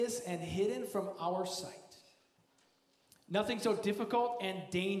and hidden from our sight. Nothing so difficult and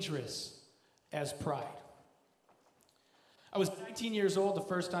dangerous as pride. I was 19 years old the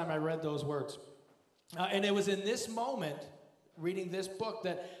first time I read those words. And it was in this moment, reading this book,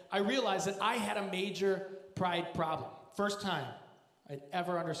 that I realized that I had a major pride problem. First time I'd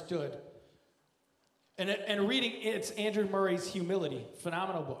ever understood. And reading, it's Andrew Murray's Humility,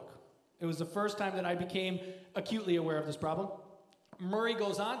 phenomenal book. It was the first time that I became acutely aware of this problem. Murray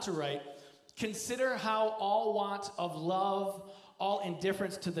goes on to write, consider how all want of love, all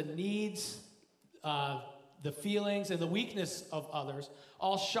indifference to the needs, the feelings, and the weakness of others,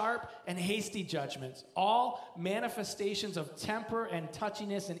 all sharp and hasty judgments, all manifestations of temper and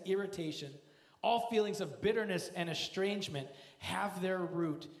touchiness and irritation, all feelings of bitterness and estrangement have their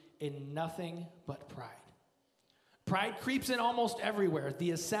root in nothing but pride. Pride creeps in almost everywhere,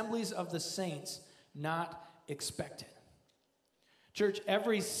 the assemblies of the saints not expected. Church,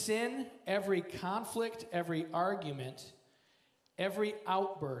 every sin, every conflict, every argument, every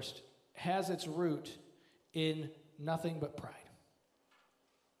outburst has its root in nothing but pride.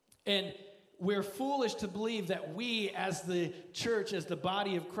 And we're foolish to believe that we as the church, as the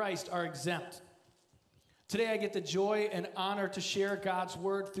body of Christ, are exempt. Today I get the joy and honor to share God's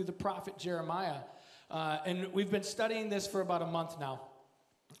word through the prophet Jeremiah. And we've been studying this for about a month now.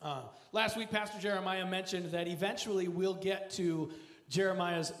 Last week, Pastor Jeremiah mentioned that eventually we'll get to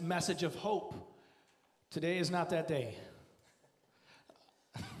Jeremiah's message of hope. Today is not that day.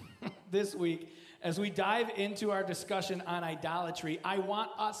 This week, as we dive into our discussion on idolatry, I want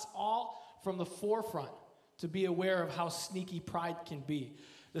us all from the forefront to be aware of how sneaky pride can be.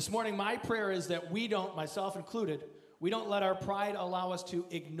 This morning, my prayer is that we don't, myself included, we don't let our pride allow us to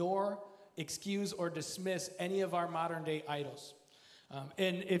ignore, excuse, or dismiss any of our modern-day idols.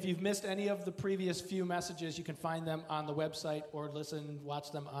 And if you've missed any of the previous few messages, you can find them on the website or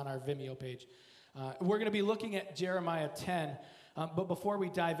watch them on our Vimeo page. We're going to be looking at Jeremiah 10, but before we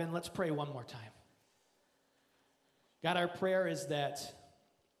dive in, let's pray one more time. God, our prayer is that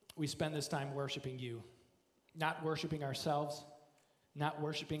we spend this time worshiping you, not worshiping ourselves, not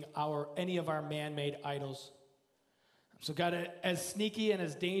worshiping any of our man-made idols. So God, as sneaky and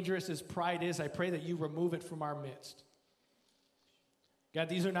as dangerous as pride is, I pray that you remove it from our midst. God,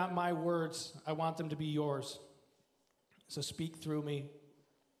 these are not my words. I want them to be yours. So speak through me.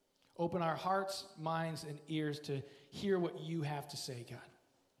 Open our hearts, minds, and ears to hear what you have to say, God.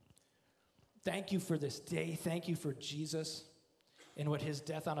 Thank you for this day. Thank you for Jesus and what his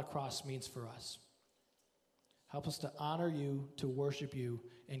death on a cross means for us. Help us to honor you, to worship you,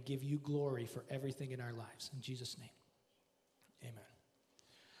 and give you glory for everything in our lives. In Jesus' name, amen.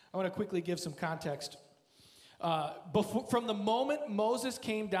 I want to quickly give some context. From the moment Moses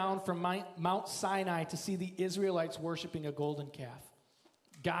came down from Mount Sinai to see the Israelites worshiping a golden calf,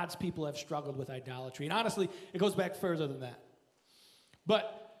 God's people have struggled with idolatry. And honestly, it goes back further than that.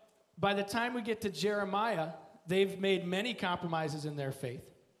 But by the time we get to Jeremiah, they've made many compromises in their faith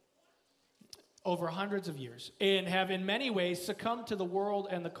over hundreds of years and have in many ways succumbed to the world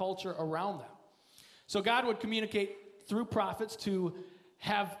and the culture around them. So God would communicate through prophets to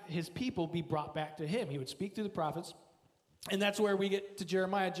have his people be brought back to him. He would speak through the prophets, and that's where we get to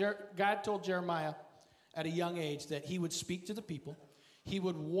Jeremiah. God told Jeremiah at a young age that he would speak to the people. He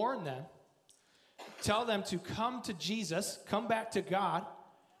would warn them, tell them to come to Jesus, come back to God,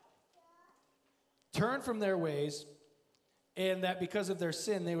 turn from their ways, and that because of their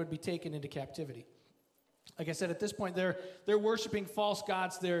sin, they would be taken into captivity. Like I said, at this point, they're worshiping false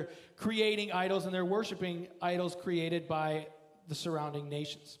gods. They're creating idols, and they're worshiping idols created by the surrounding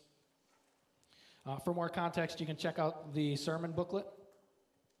nations. For more context, you can check out the sermon booklet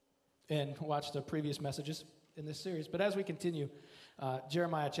and watch the previous messages in this series. But as we continue,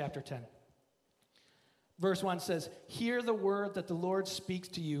 Jeremiah chapter 10. Verse 1 says, "Hear the word that the Lord speaks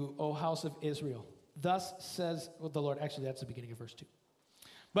to you, O house of Israel. Thus says the Lord." Actually, that's the beginning of verse 2.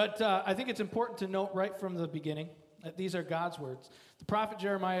 But I think it's important to note right from the beginning that these are God's words. The prophet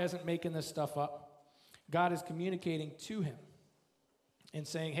Jeremiah isn't making this stuff up. God is communicating to him and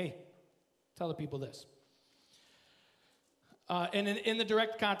saying, hey, tell the people this. And in the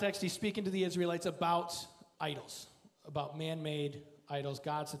direct context, he's speaking to the Israelites about idols, about man-made idols,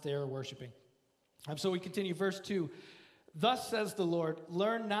 gods that they are worshiping. So we continue, verse 2. "Thus says the Lord,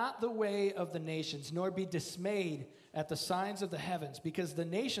 learn not the way of the nations, nor be dismayed at the signs of the heavens, because the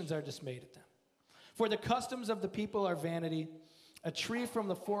nations are dismayed at them. For the customs of the people are vanity. A tree from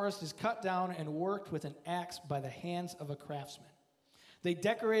the forest is cut down and worked with an axe by the hands of a craftsman. They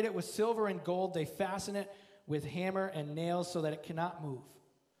decorate it with silver and gold. They fasten it with hammer and nails so that it cannot move.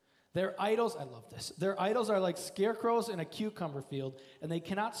 Their idols, I love this, their idols are like scarecrows in a cucumber field, and they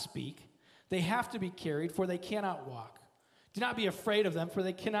cannot speak. They have to be carried, for they cannot walk. Do not be afraid of them, for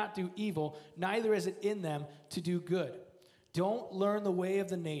they cannot do evil, neither is it in them to do good. Don't learn the way of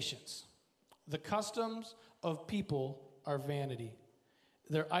the nations. The customs of people are vanity.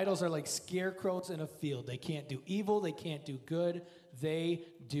 Their idols are like scarecrows in a field. They can't do evil, they can't do good, they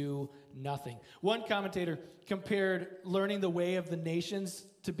do nothing. One commentator compared learning the way of the nations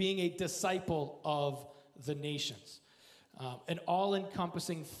to being a disciple of the nations. An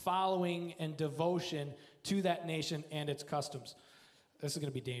all-encompassing following and devotion to that nation and its customs. This is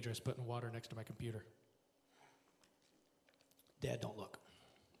going to be dangerous, putting water next to my computer. Dad, don't look.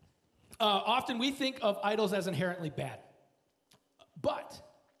 Often we think of idols as inherently bad. But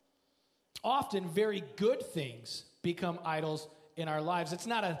often very good things become idols in our lives. It's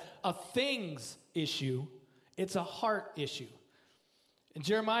not a things issue, it's a heart issue. And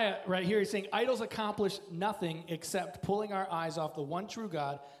Jeremiah, right here, he's saying, idols accomplish nothing except pulling our eyes off the one true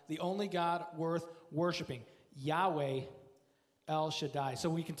God, the only God worth worshiping, Yahweh El Shaddai. So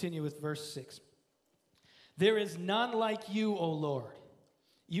we continue with verse 6. There is none like you, O Lord.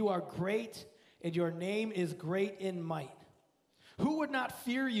 You are great, and your name is great in might. Who would not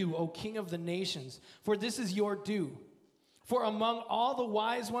fear you, O King of the nations? For this is your due. For among all the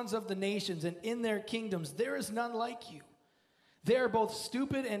wise ones of the nations and in their kingdoms, there is none like you. They are both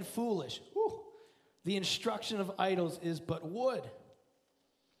stupid and foolish. Whew. The instruction of idols is but wood.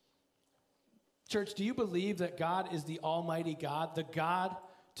 Church, do you believe that God is the Almighty God, the God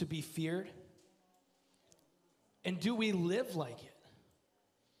to be feared? And do we live like it?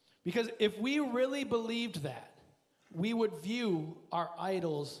 Because if we really believed that, we would view our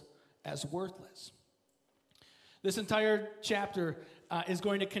idols as worthless. This entire chapter is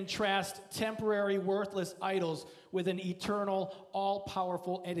going to contrast temporary, worthless idols with an eternal,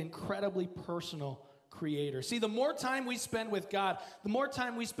 all-powerful, and incredibly personal Creator. See, the more time we spend with God, the more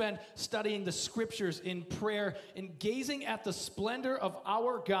time we spend studying the Scriptures in prayer and gazing at the splendor of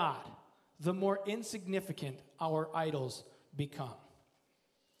our God, the more insignificant our idols become.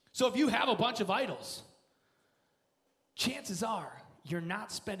 So if you have a bunch of idols, chances are you're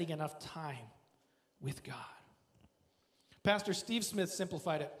not spending enough time with God. Pastor Steve Smith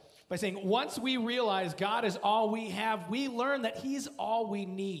simplified it by saying, once we realize God is all we have, we learn that He's all we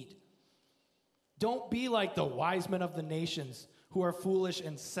need. Don't be like the wise men of the nations who are foolish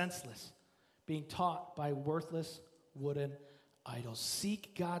and senseless, being taught by worthless wooden idols.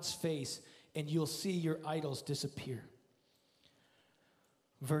 Seek God's face, and you'll see your idols disappear.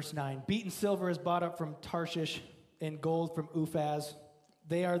 Verse 9, beaten silver is bought up from Tarshish, and gold from Uphaz.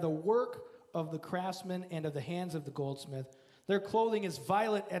 They are the work of the craftsman and of the hands of the goldsmith. Their clothing is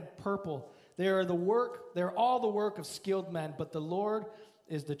violet and purple. They're all the work of skilled men, but the Lord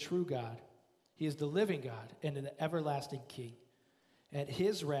is the true God. He is the living God and an everlasting King. At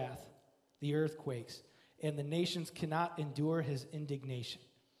His wrath, the earth quakes, and the nations cannot endure His indignation.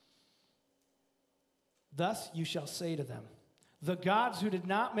 Thus you shall say to them, the gods who did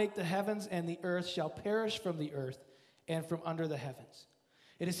not make the heavens and the earth shall perish from the earth and from under the heavens.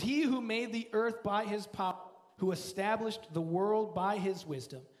 It is He who made the earth by His power, who established the world by His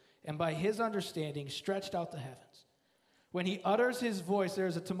wisdom, and by His understanding stretched out the heavens. When He utters His voice, there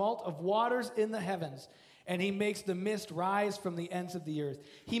is a tumult of waters in the heavens, and He makes the mist rise from the ends of the earth.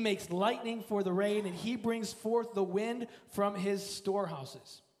 He makes lightning for the rain, and He brings forth the wind from His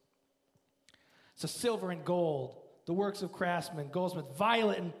storehouses. So silver and gold, the works of craftsmen, goldsmith,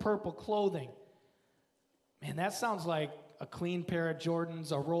 violet and purple clothing. Man, that sounds like a clean pair of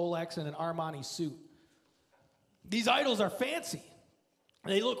Jordans, a Rolex, and an Armani suit. These idols are fancy.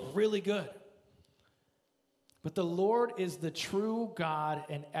 They look really good. But the Lord is the true God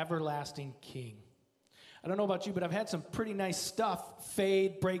and everlasting King. I don't know about you, but I've had some pretty nice stuff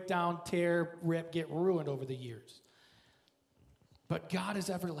fade, break down, tear, rip, get ruined over the years. But God is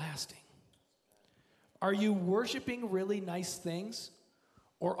everlasting. Are you worshiping really nice things,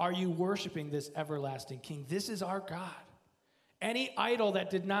 or are you worshiping this everlasting King? This is our God. Any idol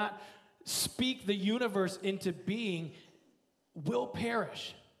that did not speak the universe into being will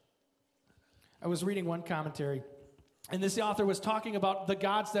perish. I was reading one commentary, and this author was talking about the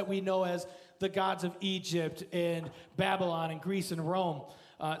gods that we know as the gods of Egypt and Babylon and Greece and Rome.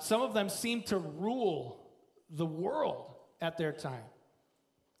 Some of them seemed to rule the world at their time.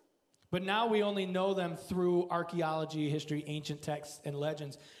 But now we only know them through archaeology, history, ancient texts, and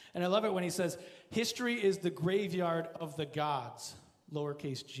legends. And I love it when he says, history is the graveyard of the gods,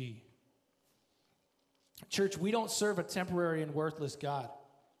 lowercase g. Church, we don't serve a temporary and worthless God.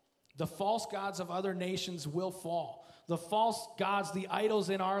 The false gods of other nations will fall. The false gods, the idols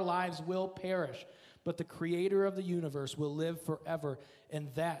in our lives will perish, but the creator of the universe will live forever, and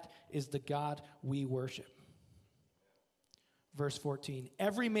that is the God we worship. Verse 14,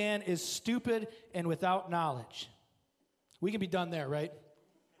 every man is stupid and without knowledge. We can be done there, right?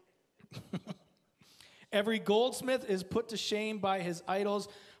 Every goldsmith is put to shame by his idols,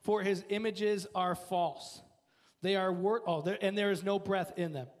 for his images are false. They are and there is no breath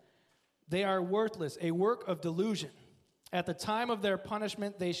in them. They are worthless, a work of delusion. At the time of their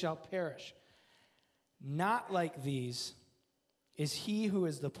punishment, they shall perish. Not like these is he who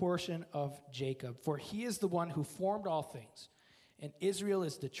is the portion of Jacob, for he is the one who formed all things, and Israel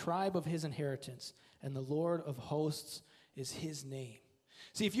is the tribe of his inheritance, and the Lord of hosts is his name.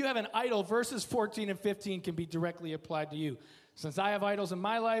 See, if you have an idol, verses 14 and 15 can be directly applied to you. Since I have idols in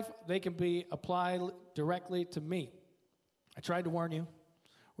my life, they can be applied directly to me. I tried to warn you.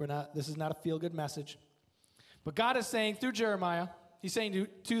 This is not a feel-good message. But God is saying through Jeremiah, he's saying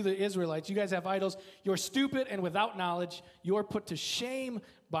to the Israelites, you guys have idols. You're stupid and without knowledge. You're put to shame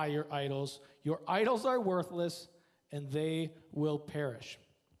by your idols. Your idols are worthless, and they will perish.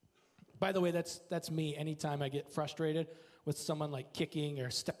 By the way, that's me anytime I get frustrated with someone like kicking or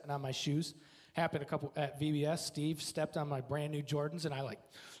stepping on my shoes. Happened at VBS. Steve stepped on my brand new Jordans, and I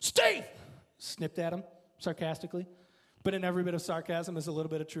Steve! Snipped at him sarcastically. But in every bit of sarcasm is a little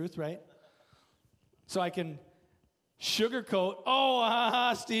bit of truth, right? So I can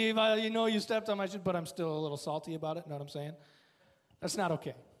sugarcoat, Steve, you stepped on my shoes, but I'm still a little salty about it. Know what I'm saying? That's not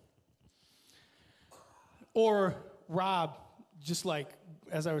okay. Or Rob, just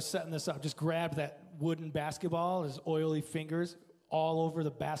as I was setting this up, just grabbed that wooden basketball, his oily fingers all over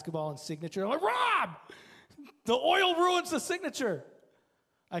the basketball and signature. I'm like, Rob, the oil ruins the signature.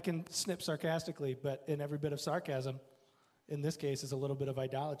 I can snip sarcastically, but in every bit of sarcasm, in this case, is a little bit of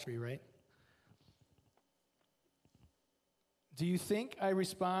idolatry, right? Do you think I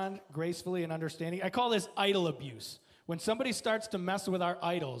respond gracefully and understanding? I call this idol abuse. When somebody starts to mess with our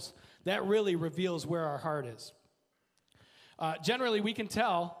idols, that really reveals where our heart is. Generally, we can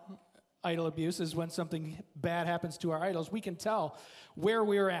tell idol abuse is when something bad happens to our idols. We can tell where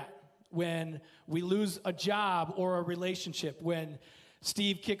we're at when we lose a job or a relationship, when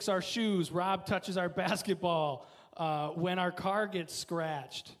Steve kicks our shoes, Rob touches our basketball, when our car gets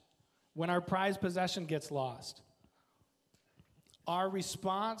scratched, when our prized possession gets lost. Our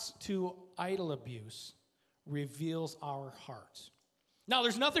response to idol abuse reveals our hearts. Now,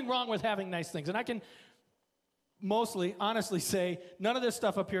 there's nothing wrong with having nice things, and I can mostly, honestly say, none of this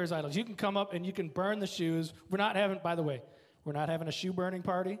stuff up here is idols. You can come up and you can burn the shoes. We're not having a shoe burning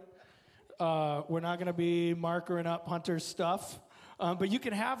party. We're not going to be markering up Hunter's stuff. But you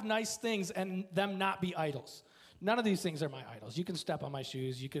can have nice things and them not be idols. None of these things are my idols. You can step on my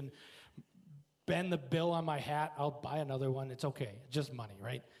shoes. You can bend the bill on my hat. I'll buy another one. It's okay. Just money,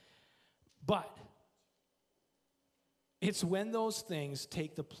 right? But it's when those things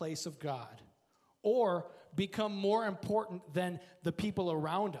take the place of God or become more important than the people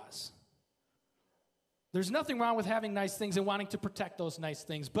around us. There's nothing wrong with having nice things and wanting to protect those nice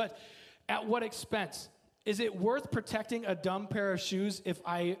things, but at what expense? Is it worth protecting a dumb pair of shoes if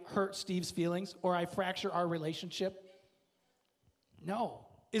I hurt Steve's feelings or I fracture our relationship? No.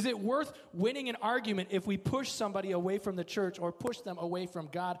 Is it worth winning an argument if we push somebody away from the church or push them away from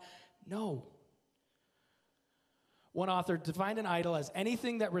God? No. One author defined an idol as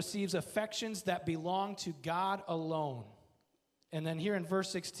anything that receives affections that belong to God alone. And then here in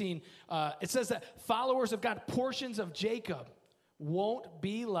verse 16, it says that followers of God, portions of Jacob, won't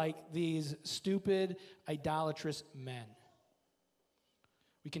be like these stupid, idolatrous men.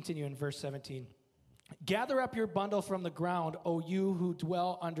 We continue in verse 17. Gather up your bundle from the ground, O you who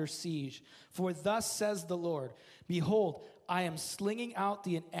dwell under siege. For thus says the Lord, behold, I am slinging out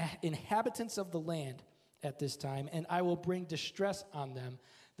the inhabitants of the land at this time, and I will bring distress on them,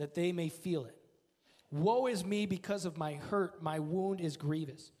 that they may feel it. Woe is me because of my hurt, my wound is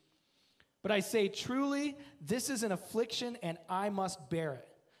grievous. But I say, truly, this is an affliction, and I must bear it.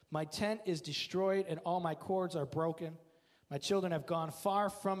 My tent is destroyed, and all my cords are broken. My children have gone far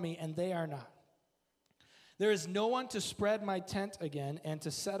from me, and they are not. There is no one to spread my tent again, and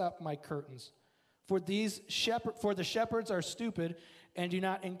to set up my curtains. For the shepherds are stupid, and do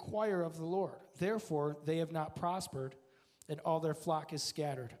not inquire of the Lord. Therefore, they have not prospered, and all their flock is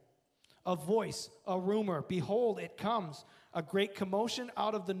scattered. A voice, a rumor, behold, it comes, a great commotion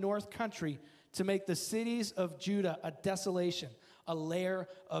out of the north country to make the cities of Judah a desolation, a lair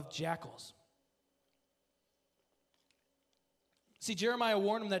of jackals. See, Jeremiah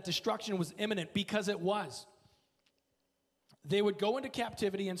warned them that destruction was imminent because it was. they would go into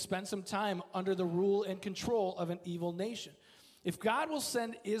captivity and spend some time under the rule and control of an evil nation. If God will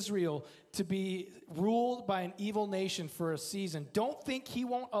send Israel to be ruled by an evil nation for a season, don't think he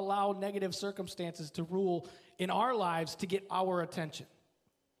won't allow negative circumstances to rule in our lives to get our attention.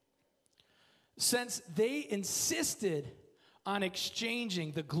 Since they insisted on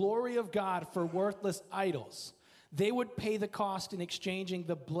exchanging the glory of God for worthless idols, they would pay the cost in exchanging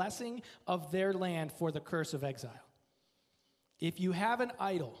the blessing of their land for the curse of exile. If you have an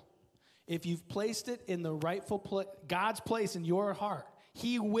idol, if you've placed it in the rightful God's place in your heart,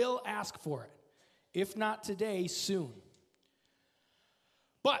 he will ask for it. If not today, soon.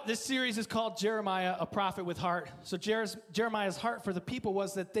 But this series is called Jeremiah, a prophet with heart. So Jeremiah's heart for the people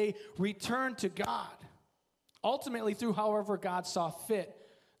was that they return to God, ultimately through however God saw fit.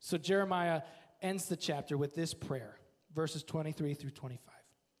 So Jeremiah ends the chapter with this prayer, verses 23 through 25.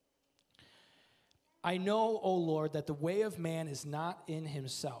 I know, O Lord, that the way of man is not in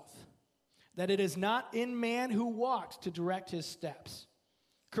himself, that it is not in man who walked to direct his steps.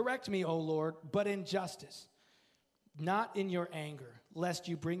 Correct me, O Lord, but in justice, not in your anger, lest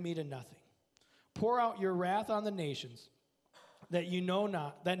you bring me to nothing. Pour out your wrath on the nations that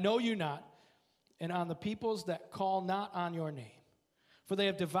know you not, and on the peoples that call not on your name. For they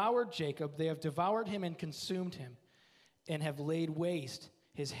have devoured Jacob, they have devoured him and consumed him, and have laid waste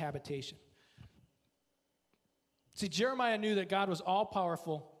his habitation. See, Jeremiah knew that God was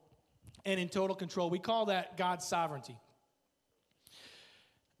all-powerful and in total control. We call that God's sovereignty.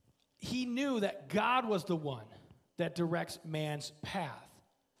 He knew that God was the one that directs man's path.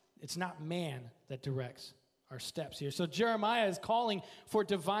 It's not man that directs our steps here. So Jeremiah is calling for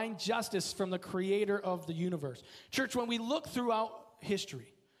divine justice from the creator of the universe. Church, when we look throughout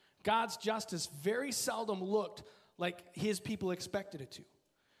history, God's justice very seldom looked like his people expected it to.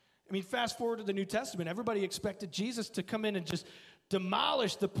 I mean, fast forward to the New Testament, everybody expected Jesus to come in and just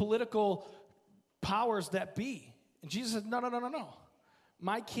demolish the political powers that be. And Jesus said, no.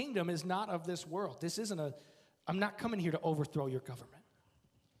 My kingdom is not of this world. I'm not coming here to overthrow your government.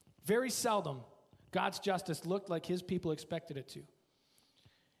 Very seldom, God's justice looked like his people expected it to.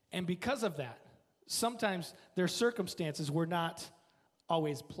 And because of that, sometimes their circumstances were not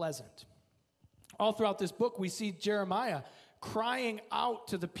always pleasant. All throughout this book, we see Jeremiah crying out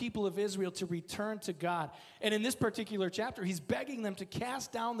to the people of Israel to return to God. And in this particular chapter, he's begging them to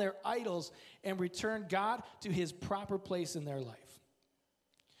cast down their idols and return God to his proper place in their life.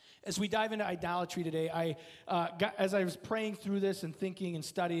 As we dive into idolatry today, as I was praying through this and thinking and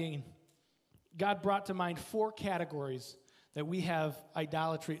studying, God brought to mind 4 categories that we have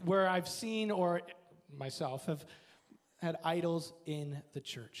idolatry, where I've seen or myself have had idols in the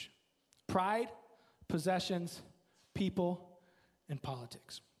church. Pride, possessions, people, and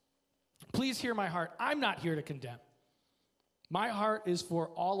politics. Please hear my heart. I'm not here to condemn. My heart is for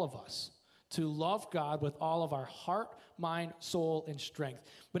all of us to love God with all of our heart, mind, soul, and strength.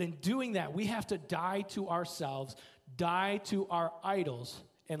 But in doing that, we have to die to ourselves, die to our idols,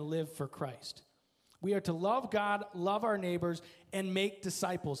 and live for Christ. We are to love God, love our neighbors, and make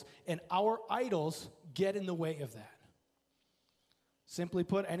disciples. And our idols get in the way of that. Simply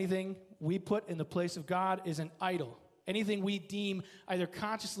put, anything we put in the place of God is an idol. Anything we deem either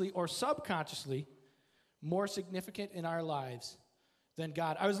consciously or subconsciously more significant in our lives than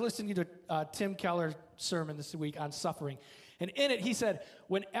God. I was listening to Tim Keller's sermon this week on suffering. And in it, he said,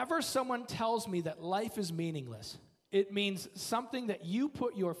 whenever someone tells me that life is meaningless, it means something that you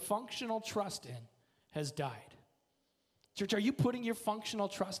put your functional trust in has died. Church, are you putting your functional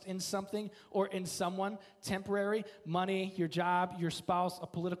trust in something or in someone temporary? Money, your job, your spouse, a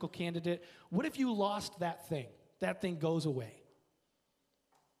political candidate? What if you lost that thing? That thing goes away.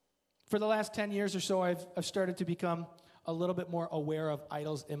 For the last 10 years or so, I've started to become a little bit more aware of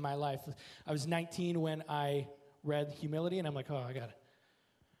idols in my life. I was 19 when I read Humility, and I'm like, I got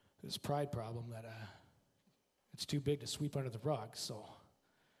this pride problem that it's too big to sweep under the rug, so...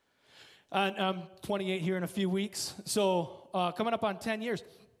 I'm 28 here in a few weeks, so coming up on 10 years.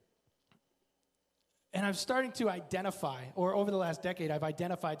 And I'm starting to identify, or over the last decade, I've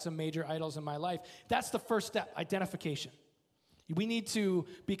identified some major idols in my life. That's the first step, identification. We need to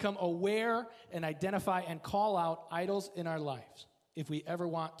become aware and identify and call out idols in our lives if we ever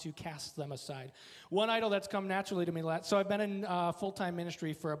want to cast them aside. One idol that's come naturally to me, so I've been in full-time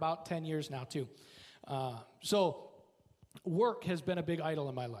ministry for about 10 years now, too. So work has been a big idol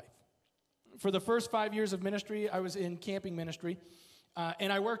in my life. For the first 5 years of ministry, I was in camping ministry,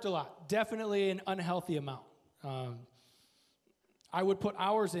 and I worked a lot, definitely an unhealthy amount. I would put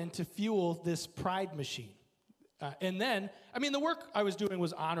hours in to fuel this pride machine. And then, the work I was doing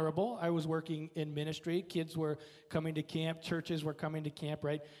was honorable. I was working in ministry. Kids were coming to camp. Churches were coming to camp,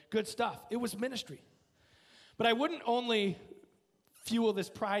 right? Good stuff. It was ministry. But I wouldn't only fuel this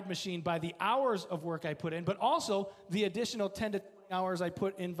pride machine by the hours of work I put in, but also the additional 10 to 20 hours I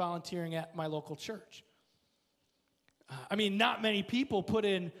put in volunteering at my local church. Not many people put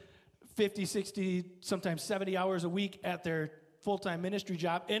in 50, 60, sometimes 70 hours a week at their full-time ministry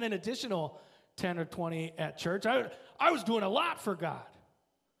job and an additional 10 or 20 at church. I was doing a lot for God.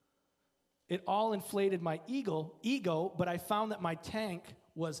 It all inflated my ego, but I found that my tank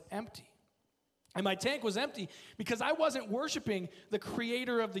was empty. And my tank was empty because I wasn't worshiping the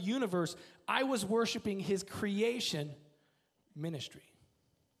creator of the universe. I was worshiping his creation, ministry.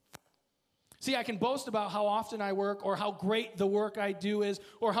 See, I can boast about how often I work or how great the work I do is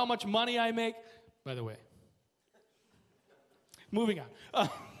or how much money I make. By the way, moving on.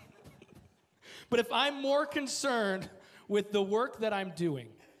 But if I'm more concerned with the work that I'm doing,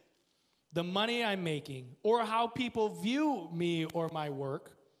 the money I'm making, or how people view me or my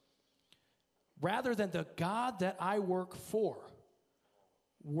work, rather than the God that I work for,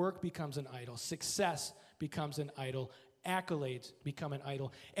 work becomes an idol. Success becomes an idol. Accolades become an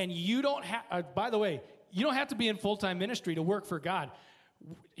idol. And you don't have, by the way, you don't have to be in full-time ministry to work for God.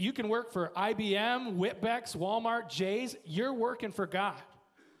 You can work for IBM, Whitbecks, Walmart, Jay's. You're working for God.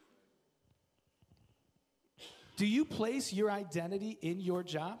 Do you place your identity in your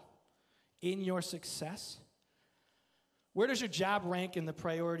job, in your success? Where does your job rank in the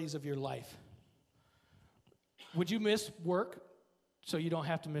priorities of your life? Would you miss work so you don't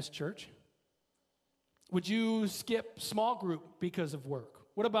have to miss church? Would you skip small group because of work?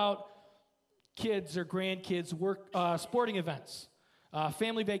 What about kids or grandkids' work, sporting events,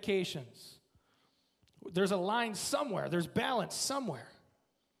 family vacations? There's a line somewhere. There's balance somewhere.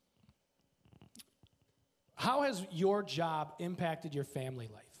 How has your job impacted your family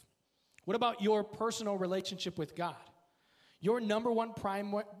life? What about your personal relationship with God? Your number one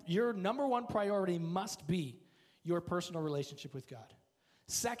priority must be your personal relationship with God.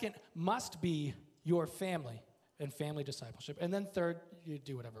 Second must be your family and family discipleship. And then third, you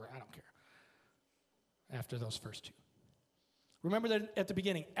do whatever. I don't care. After those first two. Remember that at the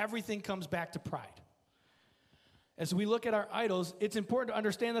beginning, everything comes back to pride. As we look at our idols, it's important to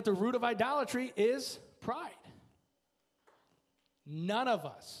understand that the root of idolatry is pride. None of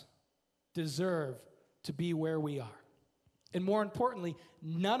us deserve to be where we are. And more importantly,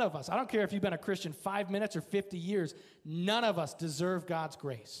 none of us, I don't care if you've been a Christian 5 minutes or 50 years, none of us deserve God's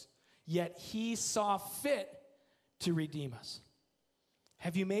grace. Yet he saw fit to redeem us.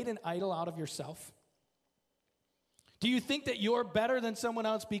 Have you made an idol out of yourself? Do you think that you're better than someone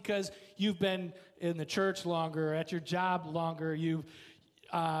else because you've been in the church longer, at your job longer, you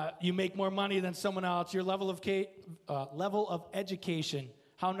make more money than someone else, your level of education,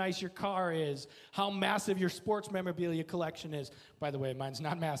 how nice your car is, how massive your sports memorabilia collection is? By the way, mine's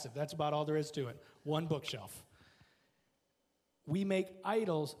not massive. That's about all there is to it. One bookshelf. We make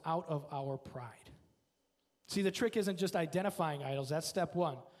idols out of our pride. See, the trick isn't just identifying idols. That's step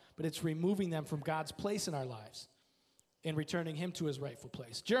one. But it's removing them from God's place in our lives and returning him to his rightful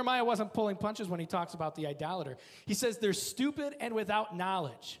place. Jeremiah wasn't pulling punches when he talks about the idolater. He says they're stupid and without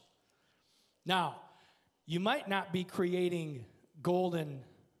knowledge. Now, you might not be creating golden,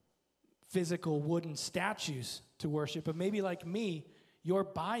 physical, wooden statues to worship, but maybe like me, you're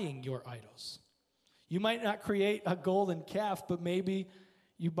buying your idols. You might not create a golden calf, but maybe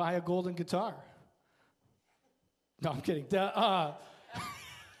you buy a golden guitar. No, I'm kidding.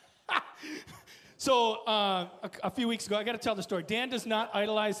 So a few weeks ago, I got to tell the story. Dan does not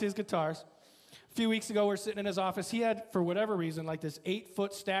idolize his guitars. A few weeks ago, we're sitting in his office. He had, for whatever reason, like this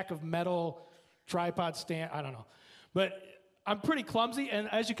 8-foot stack of metal tripod stand. I don't know. But I'm pretty clumsy, and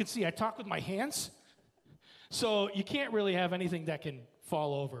as you can see, I talk with my hands. So you can't really have anything that can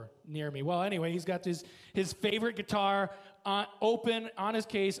fall over near me. Well, anyway, he's got his favorite guitar open on his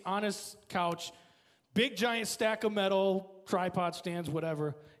case, on his couch, big giant stack of metal, tripod stands,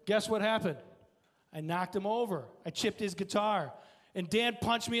 whatever. Guess what happened? I knocked him over. I chipped his guitar. And Dan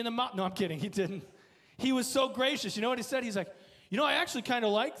punched me in the mouth. No, I'm kidding. He didn't. He was so gracious. You know what he said? He's like, I actually kind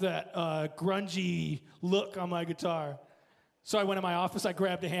of like that grungy look on my guitar. So I went in my office. I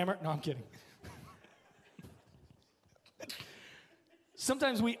grabbed a hammer. No, I'm kidding.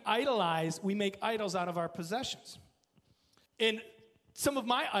 Sometimes we make idols out of our possessions. And some of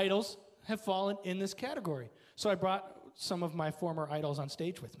my idols have fallen in this category. So I brought some of my former idols on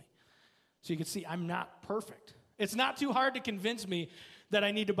stage with me. So you can see I'm not perfect. It's not too hard to convince me that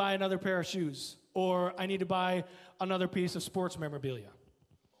I need to buy another pair of shoes or I need to buy another piece of sports memorabilia.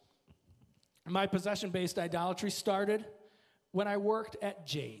 My possession-based idolatry started when I worked at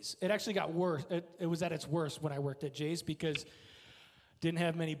Jay's. It actually got worse. It was at its worst when I worked at Jay's because didn't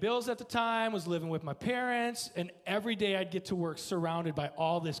have many bills at the time, was living with my parents, and every day I'd get to work surrounded by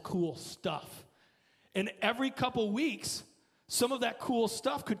all this cool stuff. And every couple weeks, some of that cool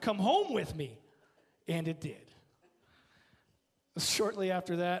stuff could come home with me, and it did. Shortly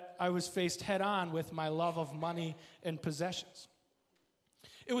after that, I was faced head-on with my love of money and possessions.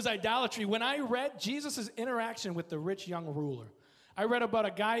 It was idolatry. When I read Jesus' interaction with the rich young ruler, I read about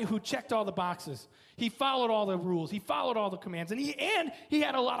a guy who checked all the boxes. He followed all the rules. He followed all the commands. And he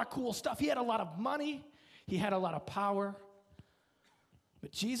had a lot of cool stuff. He had a lot of money. He had a lot of power.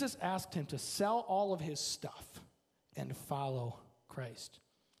 But Jesus asked him to sell all of his stuff and follow Christ.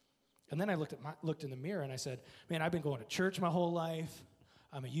 And then I looked in the mirror and I said, man, I've been going to church my whole life.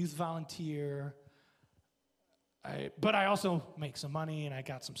 I'm a youth volunteer. But I also make some money and I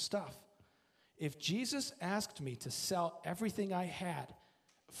got some stuff. If Jesus asked me to sell everything I had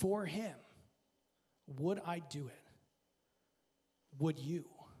for him, would I do it? Would you?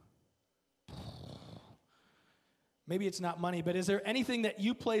 Maybe it's not money, but is there anything that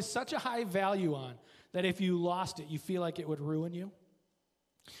you place such a high value on that if you lost it, you feel like it would ruin you?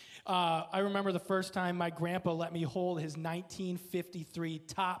 I remember the first time my grandpa let me hold his 1953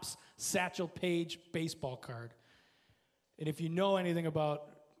 Topps Satchel Paige baseball card. And if you know anything about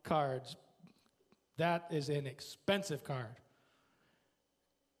cards, that is an expensive card.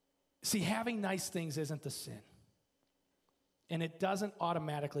 See, having nice things isn't the sin. And it doesn't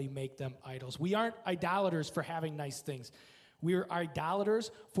automatically make them idols. We aren't idolaters for having nice things. We're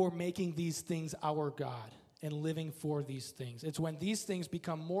idolaters for making these things our God and living for these things. It's when these things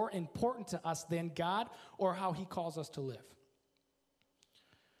become more important to us than God or how he calls us to live.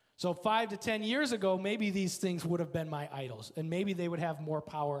 So 5 to 10 years ago, maybe these things would have been my idols, and maybe they would have more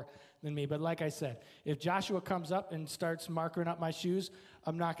power than me. But like I said, if Joshua comes up and starts marking up my shoes,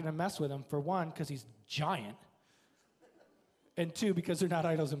 I'm not going to mess with him, for one, because he's giant, and two, because they're not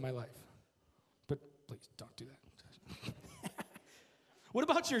idols in my life. But please, don't do that. What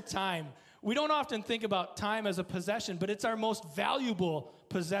about your time? We don't often think about time as a possession, but it's our most valuable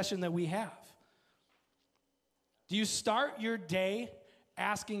possession that we have. Do you start your day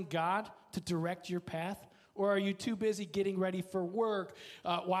asking God to direct your path? Or are you too busy getting ready for work,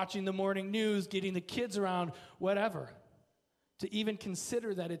 watching the morning news, getting the kids around, whatever, to even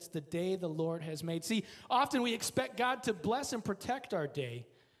consider that it's the day the Lord has made? See, often we expect God to bless and protect our day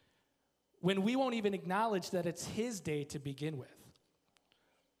when we won't even acknowledge that it's his day to begin with.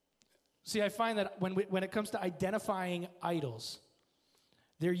 See, I find that when it comes to identifying idols,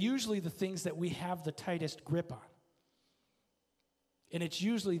 they're usually the things that we have the tightest grip on. And it's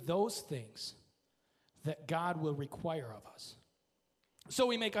usually those things that God will require of us. So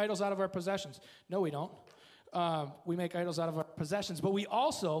we make idols out of our possessions. No, we don't. We make idols out of our possessions, but we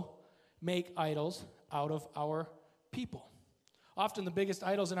also make idols out of our people. Often the biggest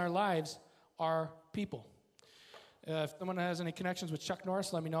idols in our lives are people. If someone has any connections with Chuck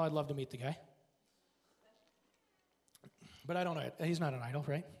Norris, let me know. I'd love to meet the guy. But I don't know. He's not an idol,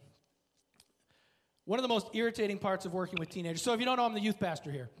 right? One of the most irritating parts of working with teenagers. So if you don't know, I'm the youth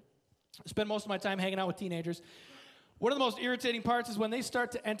pastor here. I spend most of my time hanging out with teenagers. One of the most irritating parts is when they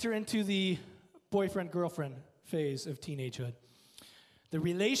start to enter into the boyfriend-girlfriend phase of teenagehood. The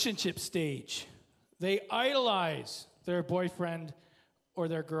relationship stage. They idolize their boyfriend or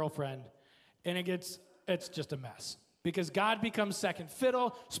their girlfriend, and it's just a mess. Because God becomes second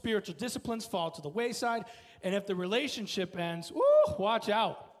fiddle, spiritual disciplines fall to the wayside, and if the relationship ends, watch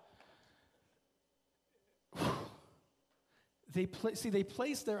out. They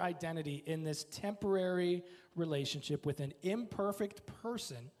place their identity in this temporary relationship with an imperfect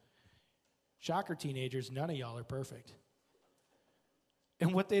person. Shocker, teenagers, none of y'all are perfect.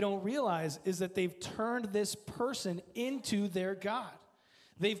 And what they don't realize is that they've turned this person into their God.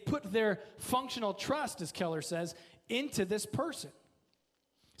 They've put their functional trust, as Keller says, into this person.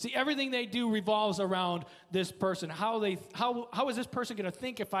 See, everything they do revolves around this person. How is this person going to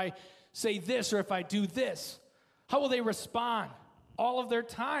think if I say this or if I do this? How will they respond? All of their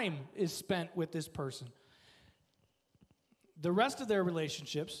time is spent with this person. The rest of their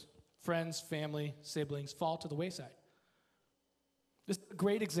relationships, friends, family, siblings, fall to the wayside. This is a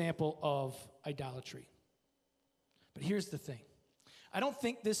great example of idolatry. But here's the thing. I don't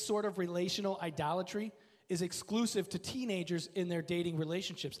think this sort of relational idolatry is exclusive to teenagers in their dating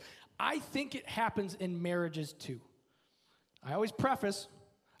relationships. I think it happens in marriages too. I always preface,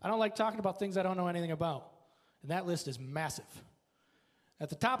 I don't like talking about things I don't know anything about. And that list is massive. At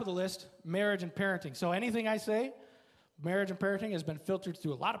the top of the list, marriage and parenting. So anything I say, marriage and parenting has been filtered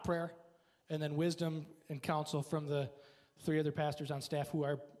through a lot of prayer and then wisdom and counsel from the 3 other pastors on staff who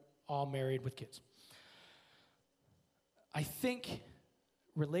are all married with kids. I think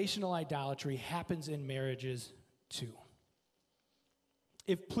relational idolatry happens in marriages too.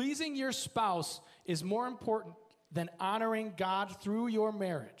 If pleasing your spouse is more important than honoring God through your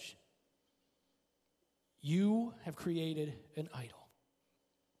marriage, you have created an idol.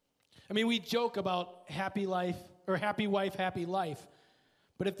 I mean, we joke about happy life or happy wife, happy life.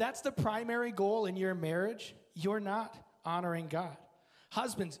 But if that's the primary goal in your marriage, you're not honoring God.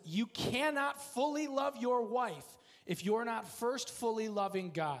 Husbands, you cannot fully love your wife if you're not first fully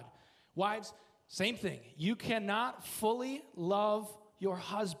loving God. Wives, same thing. You cannot fully love your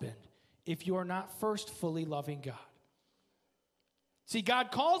husband if you're not first fully loving God. See,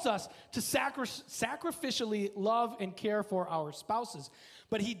 God calls us to sacrificially love and care for our spouses,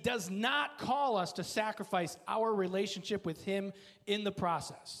 but he does not call us to sacrifice our relationship with him in the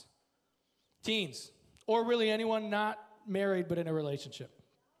process. Teens, or really anyone not married but in a relationship.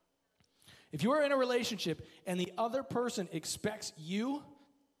 If you are in a relationship and the other person expects you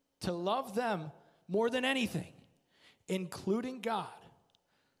to love them more than anything, including God,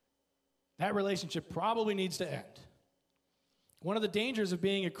 that relationship probably needs to end. One of the dangers of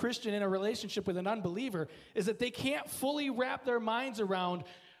being a Christian in a relationship with an unbeliever is that they can't fully wrap their minds around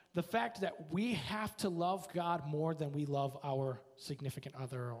the fact that we have to love God more than we love our significant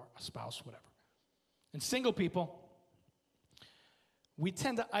other or a spouse, whatever. And single people, we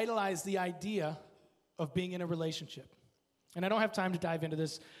tend to idolize the idea of being in a relationship. And I don't have time to dive into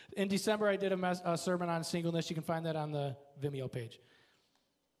this. In December, I did a sermon on singleness. You can find that on the Vimeo page.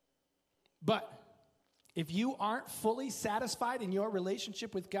 But if you aren't fully satisfied in your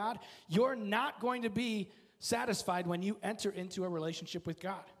relationship with God, you're not going to be satisfied when you enter into a relationship with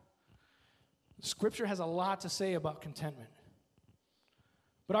God. Scripture has a lot to say about contentment.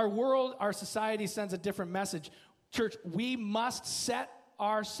 But our world, our society sends a different message. Church, we must set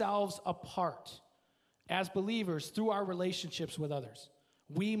ourselves apart as believers through our relationships with others.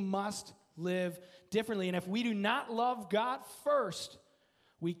 We must live differently. And if we do not love God first,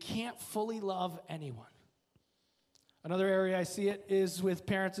 we can't fully love anyone. Another area I see it is with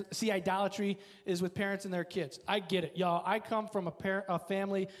parents. See, idolatry is with parents and their kids. I get it, y'all. I come from a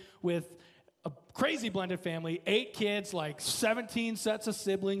family with a crazy blended family, 8 kids, like 17 sets of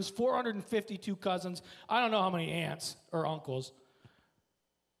siblings, 452 cousins. I don't know how many aunts or uncles.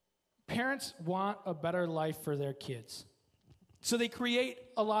 Parents want a better life for their kids. So they create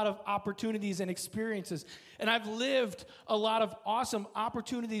a lot of opportunities and experiences. And I've lived a lot of awesome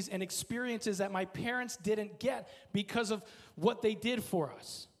opportunities and experiences that my parents didn't get because of what they did for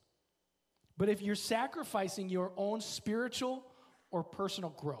us. But if you're sacrificing your own spiritual or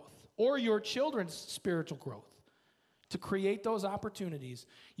personal growth, or your children's spiritual growth, to create those opportunities,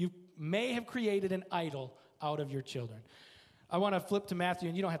 you may have created an idol out of your children. I want to flip to Matthew,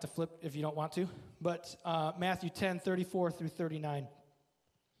 and you don't have to flip if you don't want to, but Matthew 10, 34 through 39.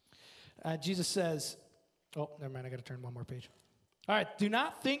 Jesus says, oh, never mind, I got to turn one more page. All right, do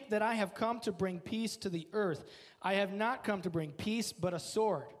not think that I have come to bring peace to the earth. I have not come to bring peace, but a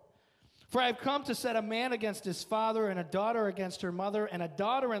sword. For I have come to set a man against his father, and a daughter against her mother, and a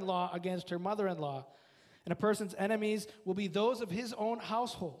daughter-in-law against her mother-in-law. And a person's enemies will be those of his own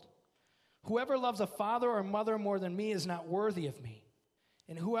household. Whoever loves a father or mother more than me is not worthy of me.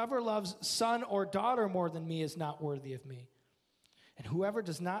 And whoever loves son or daughter more than me is not worthy of me. And whoever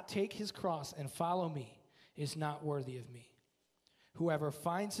does not take his cross and follow me is not worthy of me. Whoever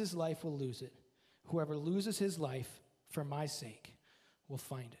finds his life will lose it. Whoever loses his life for my sake will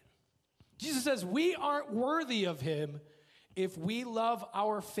find it. Jesus says we aren't worthy of him if we love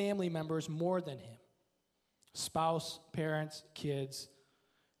our family members more than him. Spouse, parents, kids,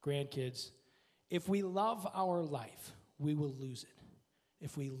 grandkids. If we love our life, we will lose it.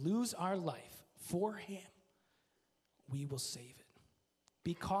 If we lose our life for him, we will save it.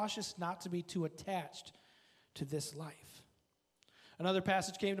 Be cautious not to be too attached to this life. Another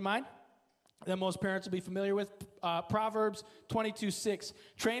passage came to mind that most parents will be familiar with, Proverbs 22:6.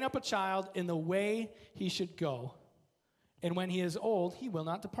 Train up a child in the way he should go, and when he is old, he will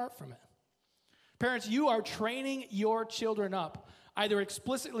not depart from it. Parents, you are training your children up, either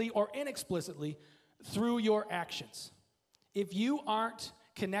explicitly or inexplicitly, through your actions. If you aren't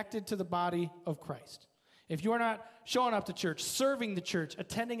connected to the body of Christ, if you're not showing up to church, serving the church,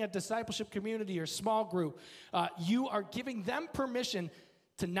 attending a discipleship community or small group, you are giving them permission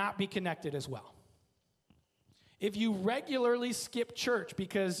to not be connected as well. If you regularly skip church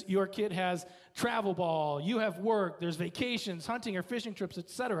because your kid has travel ball, you have work, there's vacations, hunting or fishing trips,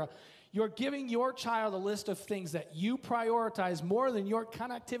 etc., You're giving your child a list of things that you prioritize more than your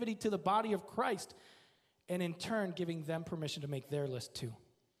connectivity to the body of Christ, and in turn, giving them permission to make their list too.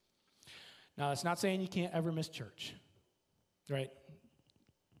 Now, that's not saying you can't ever miss church, right?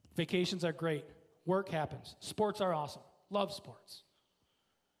 Vacations are great. Work happens. Sports are awesome. Love sports.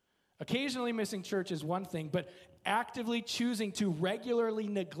 Occasionally missing church is one thing, but actively choosing to regularly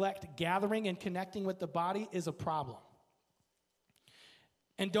neglect gathering and connecting with the body is a problem.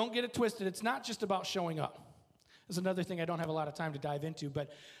 And don't get it twisted. It's not just about showing up. There's another thing I don't have a lot of time to dive into,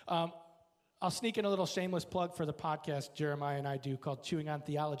 but I'll sneak in a little shameless plug for the podcast Jeremiah and I do called Chewing on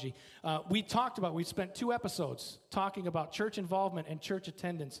Theology. We spent 2 episodes talking about church involvement and church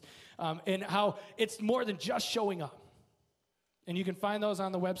attendance and how it's more than just showing up. And you can find those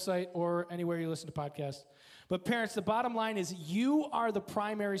on the website or anywhere you listen to podcasts. But parents, the bottom line is you are the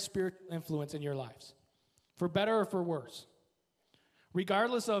primary spiritual influence in your lives, for better or for worse.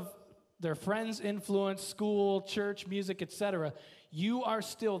 Regardless of their friends' influence, school, church, music, etc., you are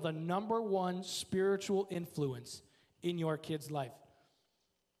still the number one spiritual influence in your kid's life.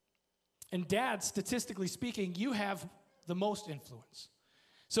 And dad, statistically speaking, you have the most influence.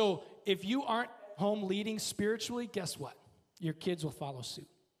 So if you aren't home leading spiritually, guess what? Your kids will follow suit.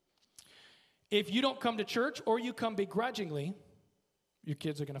 If you don't come to church or you come begrudgingly, your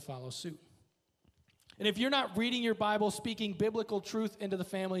kids are going to follow suit. And if you're not reading your Bible, speaking biblical truth into the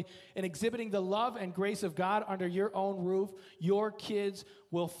family, and exhibiting the love and grace of God under your own roof, your kids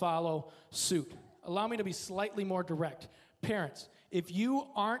will follow suit. Allow me to be slightly more direct. Parents, if you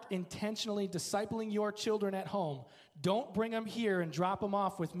aren't intentionally discipling your children at home, don't bring them here and drop them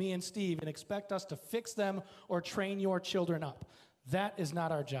off with me and Steve and expect us to fix them or train your children up. That is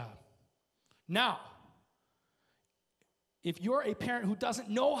not our job. Now, if you're a parent who doesn't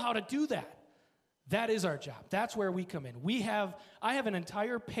know how to do that, that is our job. That's where we come in. I have an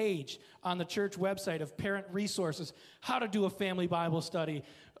entire page on the church website of parent resources, how to do a family Bible study,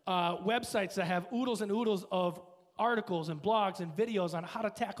 websites that have oodles and oodles of articles and blogs and videos on how to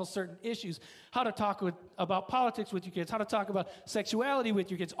tackle certain issues, how to talk about politics with your kids, how to talk about sexuality with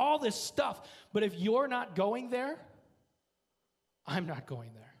your kids, all this stuff. But if you're not going there, I'm not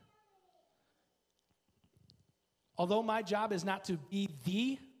going there. Although my job is not to be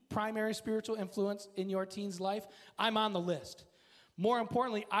the primary spiritual influence in your teen's life, I'm on the list. More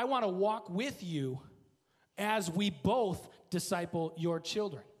importantly, I want to walk with you as we both disciple your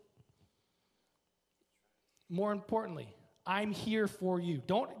children. More importantly, I'm here for you.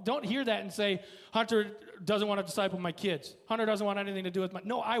 Don't hear that and say, Hunter doesn't want to disciple my kids. Hunter doesn't want anything to do with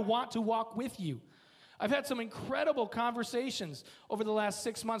No, I want to walk with you. I've had some incredible conversations over the last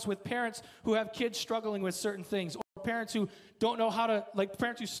 6 months with parents who have kids struggling with certain things, or parents who don't know how to, like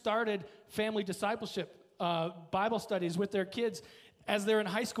parents who started family discipleship Bible studies with their kids as they're in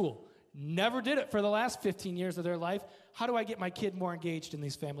high school. Never did it for the last 15 years of their life. How do I get my kid more engaged in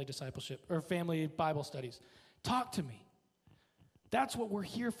these family discipleship or family Bible studies? Talk to me. That's what we're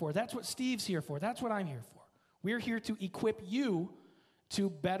here for. That's what Steve's here for. That's what I'm here for. We're here to equip you to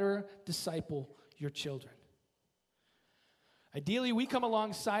better disciple your children. Ideally, we come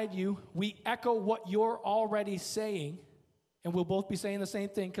alongside you. We echo what you're already saying, and we'll both be saying the same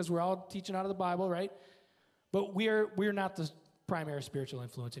thing because we're all teaching out of the Bible, right? But we're not the primary spiritual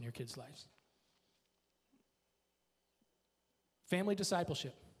influence in your kids' lives. Family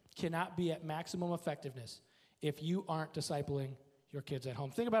discipleship cannot be at maximum effectiveness if you aren't discipling your kids at home.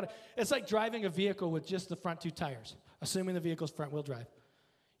 Think about it. It's like driving a vehicle with just the front 2 tires, assuming the vehicle's front-wheel drive.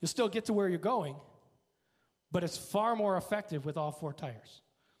 You'll still get to where you're going, but it's far more effective with all 4 tires.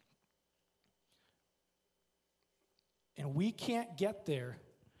 And we can't get there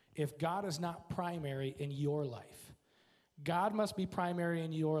if God is not primary in your life. God must be primary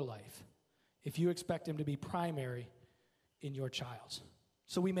in your life if you expect him to be primary in your child's.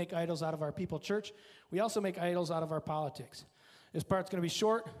 So we make idols out of our people. Church, we also make idols out of our politics. This part's going to be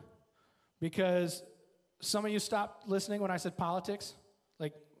short because some of you stopped listening when I said politics,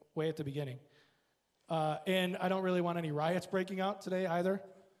 like way at the beginning. And I don't really want any riots breaking out today either.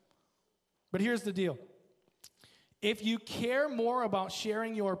 But here's the deal. If you care more about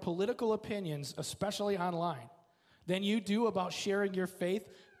sharing your political opinions, especially online, than you do about sharing your faith,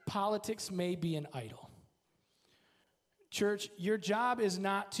 politics may be an idol. Church, your job is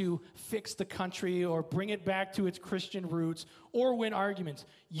not to fix the country or bring it back to its Christian roots or win arguments.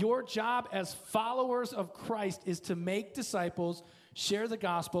 Your job as followers of Christ is to make disciples, share the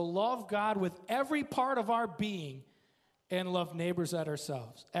gospel, love God with every part of our being, and love neighbors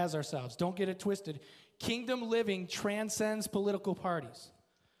as ourselves. Don't get it twisted. Kingdom living transcends political parties.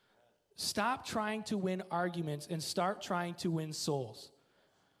 Stop trying to win arguments and start trying to win souls.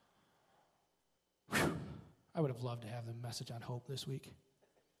 Whew. I would have loved to have the message on hope this week.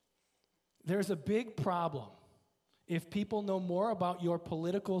 There's a big problem if people know more about your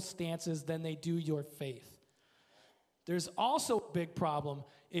political stances than they do your faith. There's also a big problem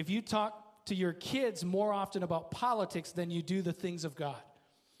if you talk to your kids more often about politics than you do the things of God.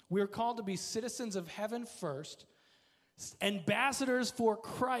 We're called to be citizens of heaven first, ambassadors for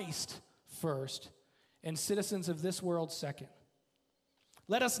Christ first, and citizens of this world second.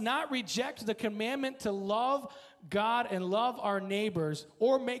 Let us not reject the commandment to love God and love our neighbors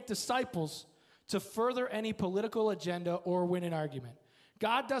or make disciples to further any political agenda or win an argument.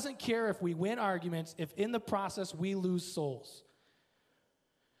 God doesn't care if we win arguments if in the process we lose souls.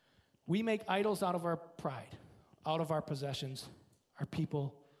 We make idols out of our pride, out of our possessions, our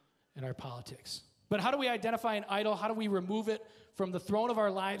people, and our politics. But how do we identify an idol? How do we remove it from the throne of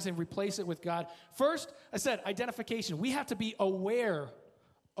our lives and replace it with God? First, I said identification. We have to be aware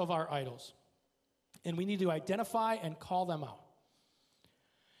of our idols, and we need to identify and call them out.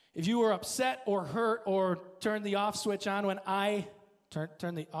 If you were upset or hurt or turned the off switch on when I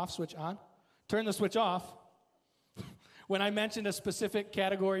turn the off switch on, turn the switch off when I mentioned a specific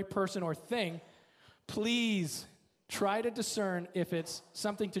category, person, or thing, please try to discern if it's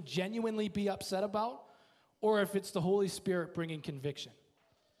something to genuinely be upset about or if it's the Holy Spirit bringing conviction.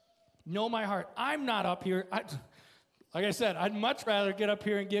 Know my heart. I'm not up here. Like I said, I'd much rather get up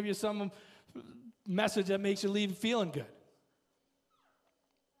here and give you some message that makes you leave feeling good.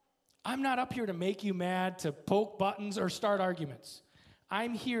 I'm not up here to make you mad, to poke buttons, or start arguments.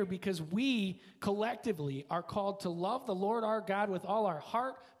 I'm here because we collectively are called to love the Lord our God with all our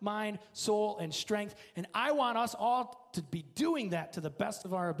heart, mind, soul, and strength. And I want us all to be doing that to the best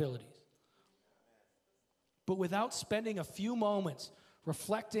of our abilities. But without spending a few moments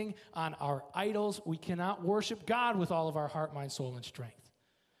reflecting on our idols, we cannot worship God with all of our heart, mind, soul, and strength.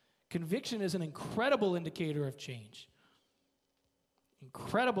 Conviction is an incredible indicator of change.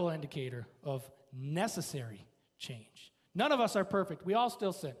 Incredible indicator of necessary change. None of us are perfect. We all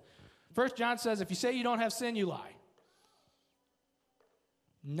still sin. 1 John says, if you say you don't have sin, you lie.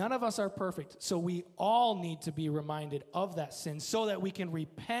 None of us are perfect, so we all need to be reminded of that sin so that we can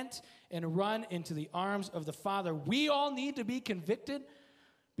repent and run into the arms of the Father. We all need to be convicted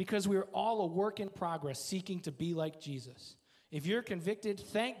because we're all a work in progress seeking to be like Jesus. If you're convicted,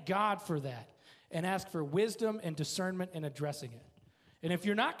 thank God for that and ask for wisdom and discernment in addressing it. And if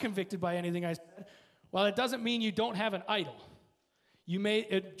you're not convicted by anything I said, well, it doesn't mean you don't have an idol.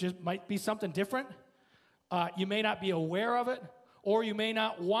 It just might be something different. You may not be aware of it, or you may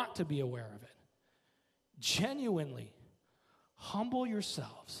not want to be aware of it. Genuinely humble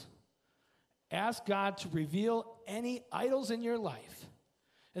yourselves. Ask God to reveal any idols in your life.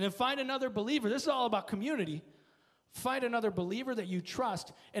 And then find another believer. This is all about community. Find another believer that you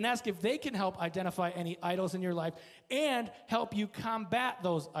trust and ask if they can help identify any idols in your life and help you combat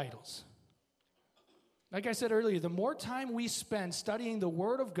those idols. Like I said earlier, the more time we spend studying the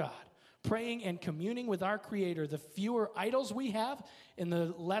Word of God, praying and communing with our Creator, the fewer idols we have and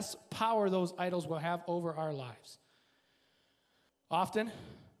the less power those idols will have over our lives. Often,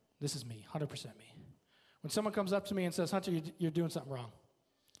 this is me, 100% me. When someone comes up to me and says, Hunter, you're doing something wrong.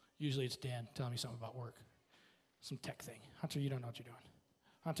 Usually it's Dan telling me something about work. Some tech thing. Hunter, you don't know what you're doing.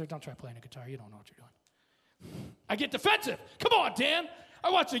 Hunter, don't try playing a guitar. You don't know what you're doing. I get defensive. Come on, Dan. I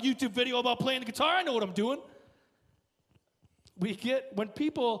watched a YouTube video about playing the guitar. I know what I'm doing. When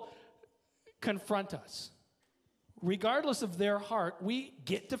people confront us, regardless of their heart, we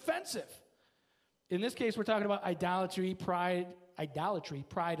get defensive. In this case, we're talking about idolatry, pride,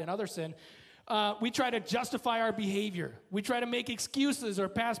 and other sin. We try to justify our behavior. We try to make excuses or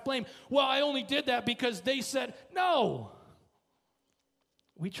pass blame. Well, I only did that because they said no.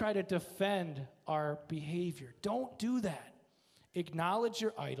 We try to defend our behavior. Don't do that. Acknowledge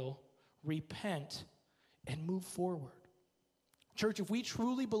your idol, repent, and move forward. Church, if we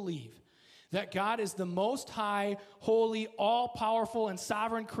truly believe that God is the most high, holy, all-powerful, and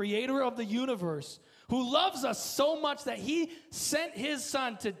sovereign creator of the universe, who loves us so much that he sent his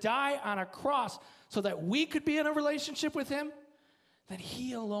son to die on a cross so that we could be in a relationship with him, then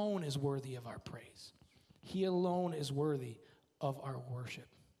he alone is worthy of our praise. He alone is worthy of our worship.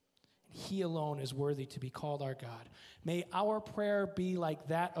 He alone is worthy to be called our God. May our prayer be like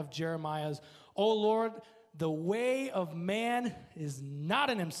that of Jeremiah's, "O Lord, the way of man is not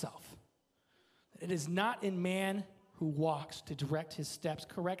in himself. It is not in man who walks to direct his steps.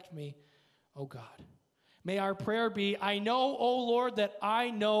 Correct me, O God." May our prayer be, "I know, O Lord, that I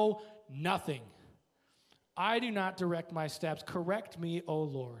know nothing. I do not direct my steps. Correct me, O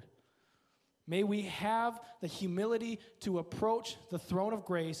Lord." May we have the humility to approach the throne of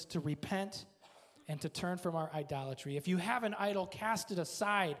grace, to repent and to turn from our idolatry. If you have an idol, cast it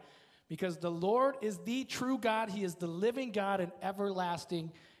aside, because the Lord is the true God. He is the living God and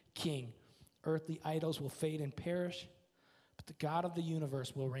everlasting King. Earthly idols will fade and perish, but the God of the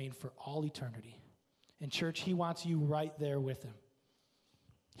universe will reign for all eternity. And church, he wants you right there with him.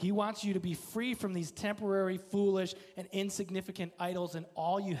 He wants you to be free from these temporary, foolish, and insignificant idols, and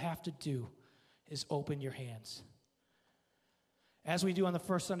all you have to do is open your hands. As we do on the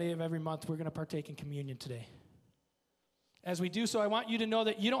first Sunday of every month, we're going to partake in communion today. As we do so, I want you to know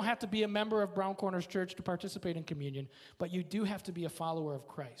that you don't have to be a member of Brown Corners Church to participate in communion, but you do have to be a follower of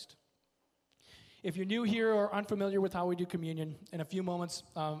Christ. If you're new here or unfamiliar with how we do communion, in a few moments,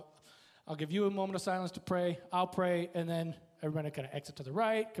 I'll give you a moment of silence to pray. I'll pray, and then everybody kind of exit to the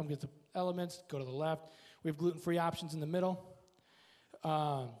right, come get the elements, go to the left. We have gluten-free options in the middle.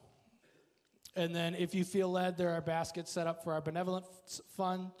 And then if you feel led, there are baskets set up for our benevolent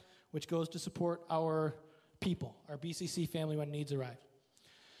fund, which goes to support our people, our BCC family when needs arise.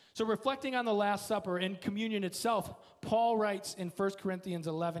 So reflecting on the Last Supper and communion itself, Paul writes in 1 Corinthians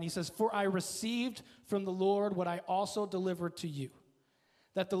 11, he says, "For I received from the Lord what I also delivered to you,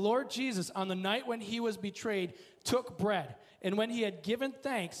 that the Lord Jesus, on the night when he was betrayed, took bread, and when he had given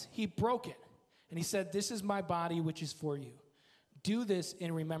thanks, he broke it. And he said, 'This is my body, which is for you. Do this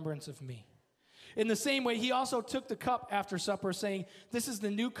in remembrance of me.' In the same way, he also took the cup after supper, saying, 'This is the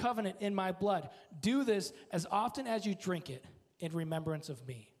new covenant in my blood. Do this as often as you drink it in remembrance of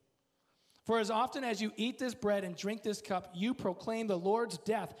me. For as often as you eat this bread and drink this cup, you proclaim the Lord's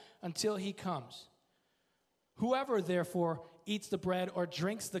death until he comes. Whoever, therefore, eats the bread or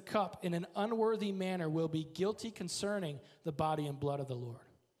drinks the cup in an unworthy manner will be guilty concerning the body and blood of the Lord.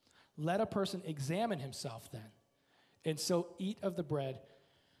 Let a person examine himself then, and so eat of the bread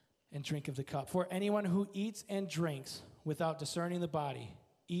and drink of the cup. For anyone who eats and drinks without discerning the body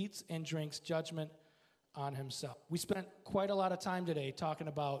eats and drinks judgment on himself." We spent quite a lot of time today talking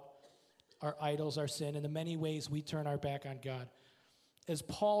about our idols, our sin, and the many ways we turn our back on God. As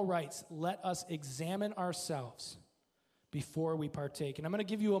Paul writes, let us examine ourselves before we partake. And I'm going to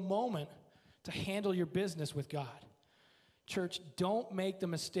give you a moment to handle your business with God. Church, don't make the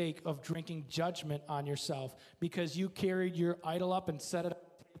mistake of drinking judgment on yourself because you carried your idol up and set it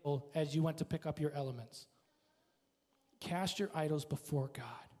up as you went to pick up your elements. Cast your idols before God.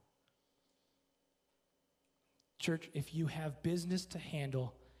 Church, if you have business to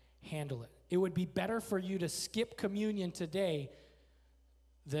handle, handle it. It would be better for you to skip communion today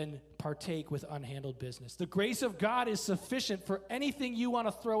than partake with unhandled business. The grace of God is sufficient for anything you want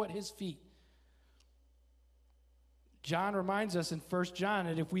to throw at his feet. John reminds us in 1 John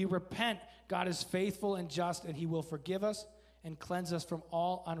that if we repent, God is faithful and just, and he will forgive us and cleanse us from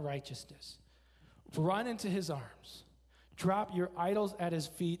all unrighteousness. Run into his arms. Drop your idols at his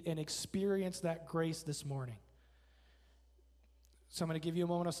feet and experience that grace this morning. So I'm going to give you a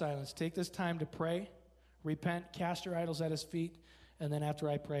moment of silence. Take this time to pray, repent, cast your idols at his feet, and then after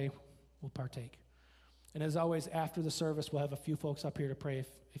I pray, we'll partake. And as always, after the service, we'll have a few folks up here to pray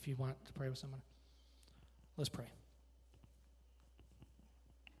if you want to pray with someone. Let's pray.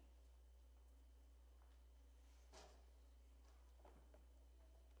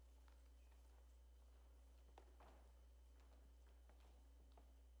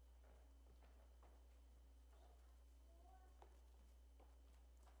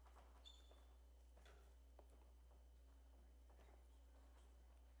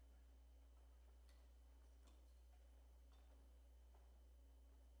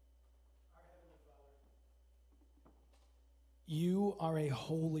 You are a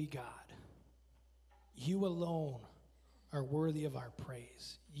holy God. You alone are worthy of our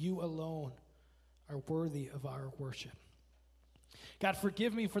praise. You alone are worthy of our worship. God,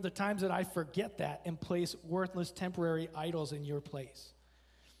 forgive me for the times that I forget that and place worthless temporary idols in your place.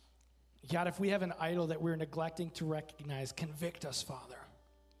 God, if we have an idol that we're neglecting to recognize, convict us, Father.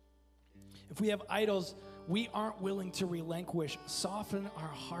 If we have idols we aren't willing to relinquish, soften our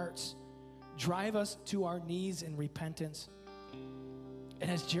hearts, drive us to our knees in repentance. And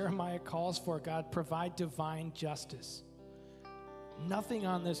as Jeremiah calls for, God, provide divine justice. Nothing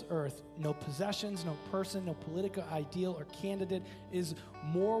on this earth, no possessions, no person, no political ideal or candidate is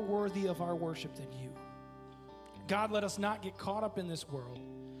more worthy of our worship than you. God, let us not get caught up in this world,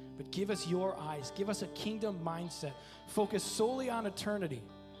 but give us your eyes. Give us a kingdom mindset. Focus solely on eternity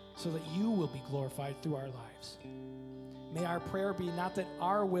so that you will be glorified through our lives. May our prayer be not that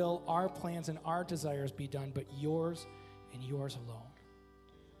our will, our plans, and our desires be done, but yours and yours alone.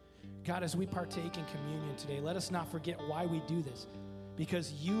 God, as we partake in communion today, let us not forget why we do this.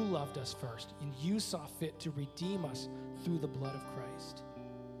 Because you loved us first, and you saw fit to redeem us through the blood of Christ.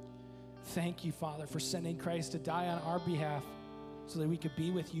 Thank you, Father, for sending Christ to die on our behalf so that we could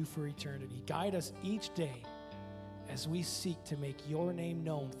be with you for eternity. Guide us each day as we seek to make your name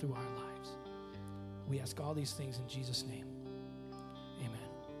known through our lives. We ask all these things in Jesus' name. Amen.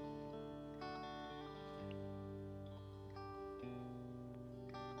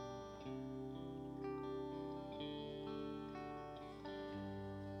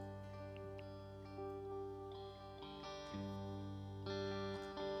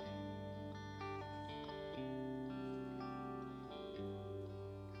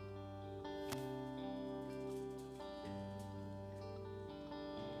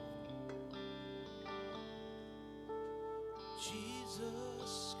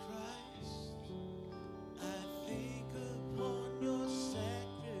 Jesus Christ, I think upon your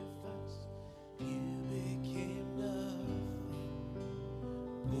sacrifice. You became nothing,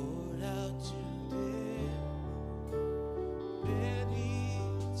 poured out to death. Many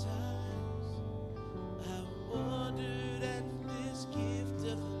times I wondered at this gift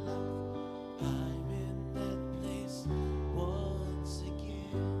of life. I'm in that place once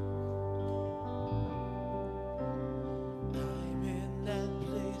again. I'm in that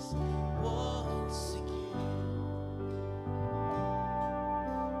place once again.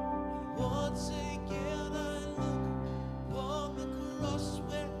 And once again I look upon the cross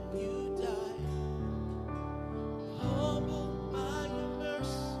where you died. Humbled by your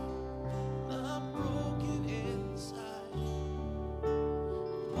mercy, I'm broken inside.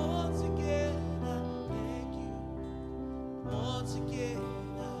 Once again I thank you. Once again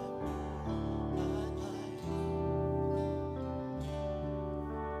I pour my life.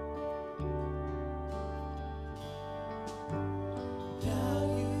 Now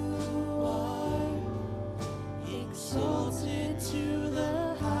you are exalted to the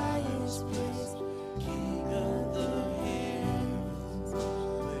highest place, King of the heavens,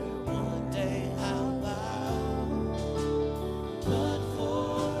 where one day I'll bow. But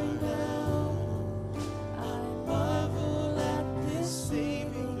for now, I marvel at this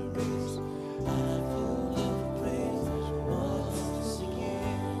saving grace. I'm full of praise once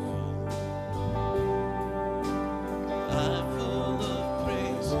again. I'm full of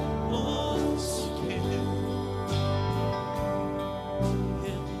praise once again.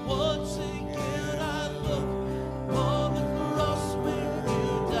 And once again I look on the cross where you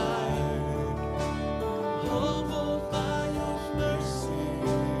died. Humbled by your mercy,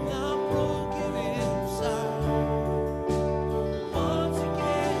 I'm broken inside. Once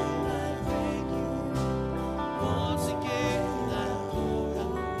again I thank you. Once again I pour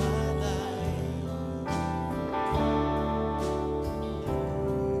out my life.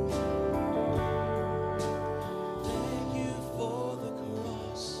 Thank you for the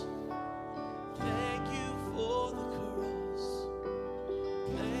cross. Thank you for the cross.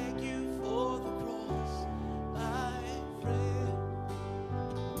 Thank you for the cross, my friend.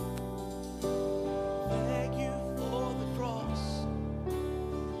 Thank you for the cross.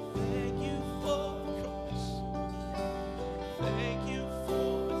 Thank you for the cross. Thank you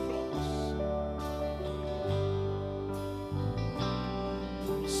for the cross.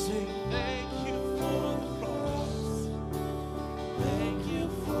 Sing thank you for the cross. Thank you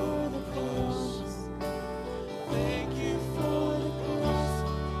for the cross. Thank you for the cross,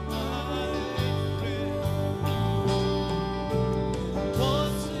 my friend.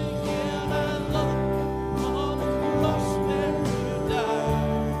 Once again I look on the cross where you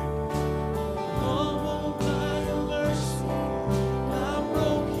died. Humbled by your mercy, I'm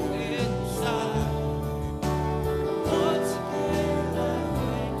broken inside. Once again I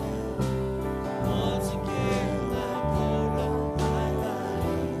thank you. Once again I pour out my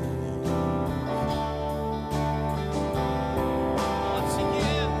life. Once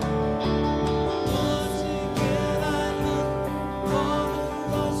again I look on the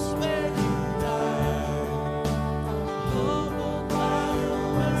cross where you died. Humbled by your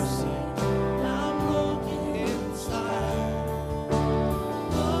mercy, I'm broken inside.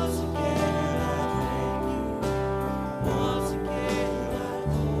 Once again I thank you. Once again I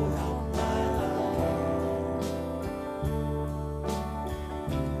pour out my life.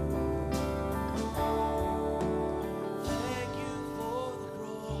 Thank you for the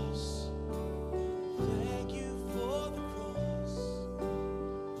cross. Thank you for the cross.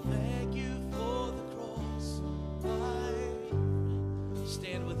 Thank you for the cross, my friend.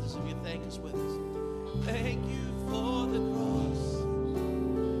 Stand with us if you thank us with us. Thank you for the cross.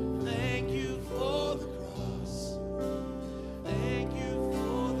 Thank you for the cross. Thank you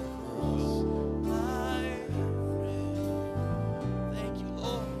for the cross, my friend. Thank you,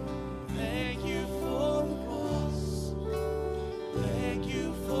 Lord. Thank you for the cross. Thank you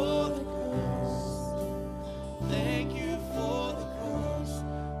for the cross.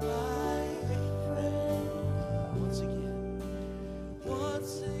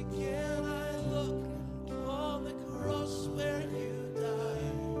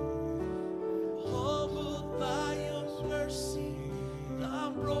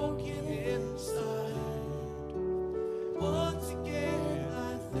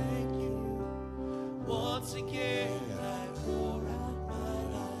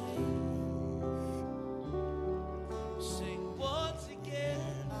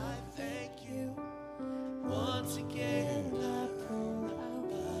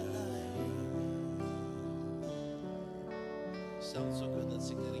 Sounds so good. Let's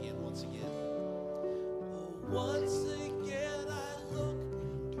sing that again, once again. Oh, once again I look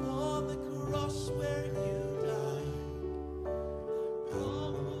on the cross where you died.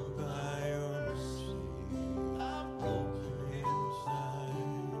 Humbled by your mercy, I'm broken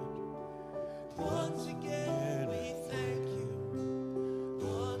inside. Once again we thank you.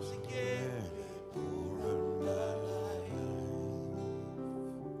 Once again we pour out our life.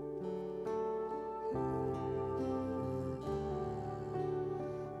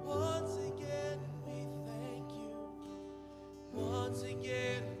 Once again we thank you. Once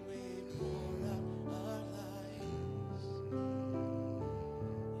again we pour out our lives.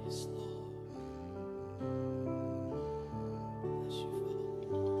 Yes, Lord. Bless you,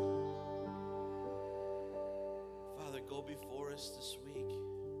 Father. Father, go before us this week.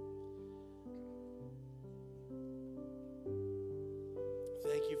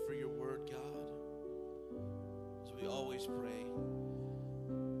 Thank you for your word, God. As we always pray,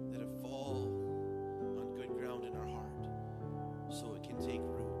 that it fall on good ground in our heart so it can take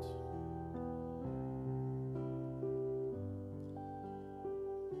root.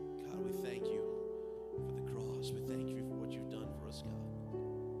 God, we thank you for the cross. We thank you for what you've done for us, God.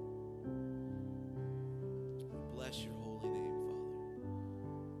 Bless your holy name, Father.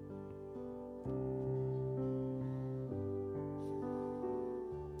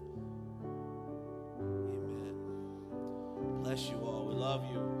 Amen. Bless you all. We love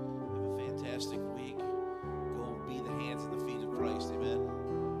you. Have a fantastic week.